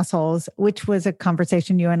Aren't Assholes, which was a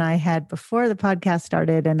conversation you and I had before the podcast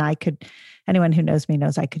started. And anyone who knows me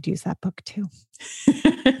knows I could use that book too.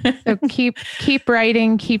 So keep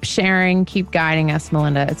writing, keep sharing, keep guiding us,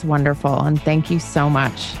 Melinda. It's wonderful. And thank you so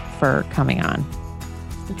much for coming on.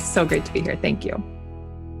 It's so great to be here. Thank you.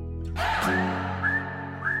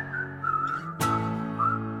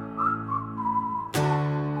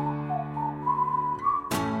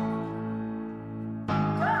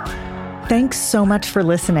 Thanks so much for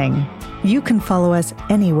listening. You can follow us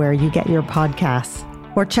anywhere you get your podcasts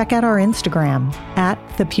or check out our Instagram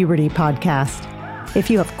 @thepubertypodcast. If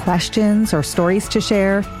you have questions or stories to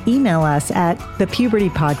share, email us at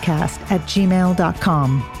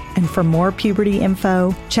thepubertypodcast@gmail.com. And for more puberty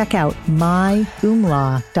info, check out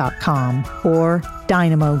myumlaw.com or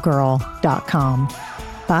dynamogirl.com.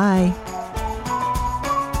 Bye.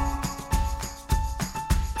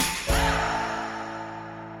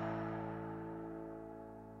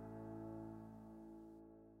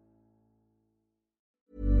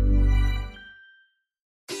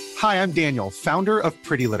 Hi, I'm Daniel, founder of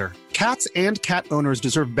Pretty Litter. Cats and cat owners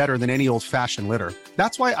deserve better than any old-fashioned litter.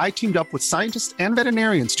 That's why I teamed up with scientists and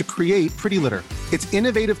veterinarians to create Pretty Litter. Its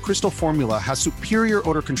innovative crystal formula has superior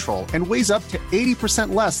odor control and weighs up to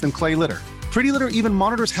 80% less than clay litter. Pretty Litter even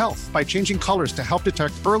monitors health by changing colors to help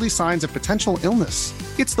detect early signs of potential illness.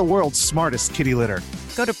 It's the world's smartest kitty litter.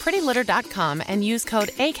 Go to prettylitter.com and use code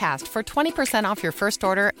ACAST for 20% off your first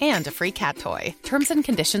order and a free cat toy. Terms and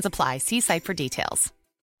conditions apply. See site for details.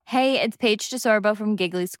 Hey, it's Paige DeSorbo from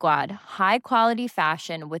Giggly Squad. High quality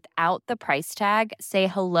fashion without the price tag. Say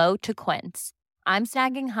hello to Quince. I'm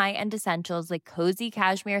snagging high-end essentials like cozy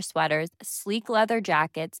cashmere sweaters, sleek leather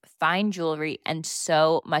jackets, fine jewelry, and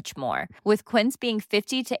so much more. With Quince being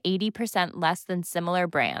 50 to 80% less than similar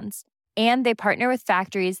brands. And they partner with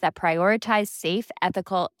factories that prioritize safe,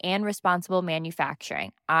 ethical, and responsible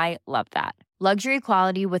manufacturing. I love that. Luxury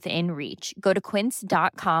quality within reach. Go to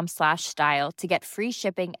quince.com/style to get free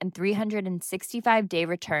shipping and 365-day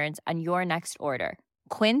returns on your next order.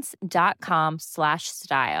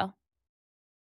 Quince.com/style.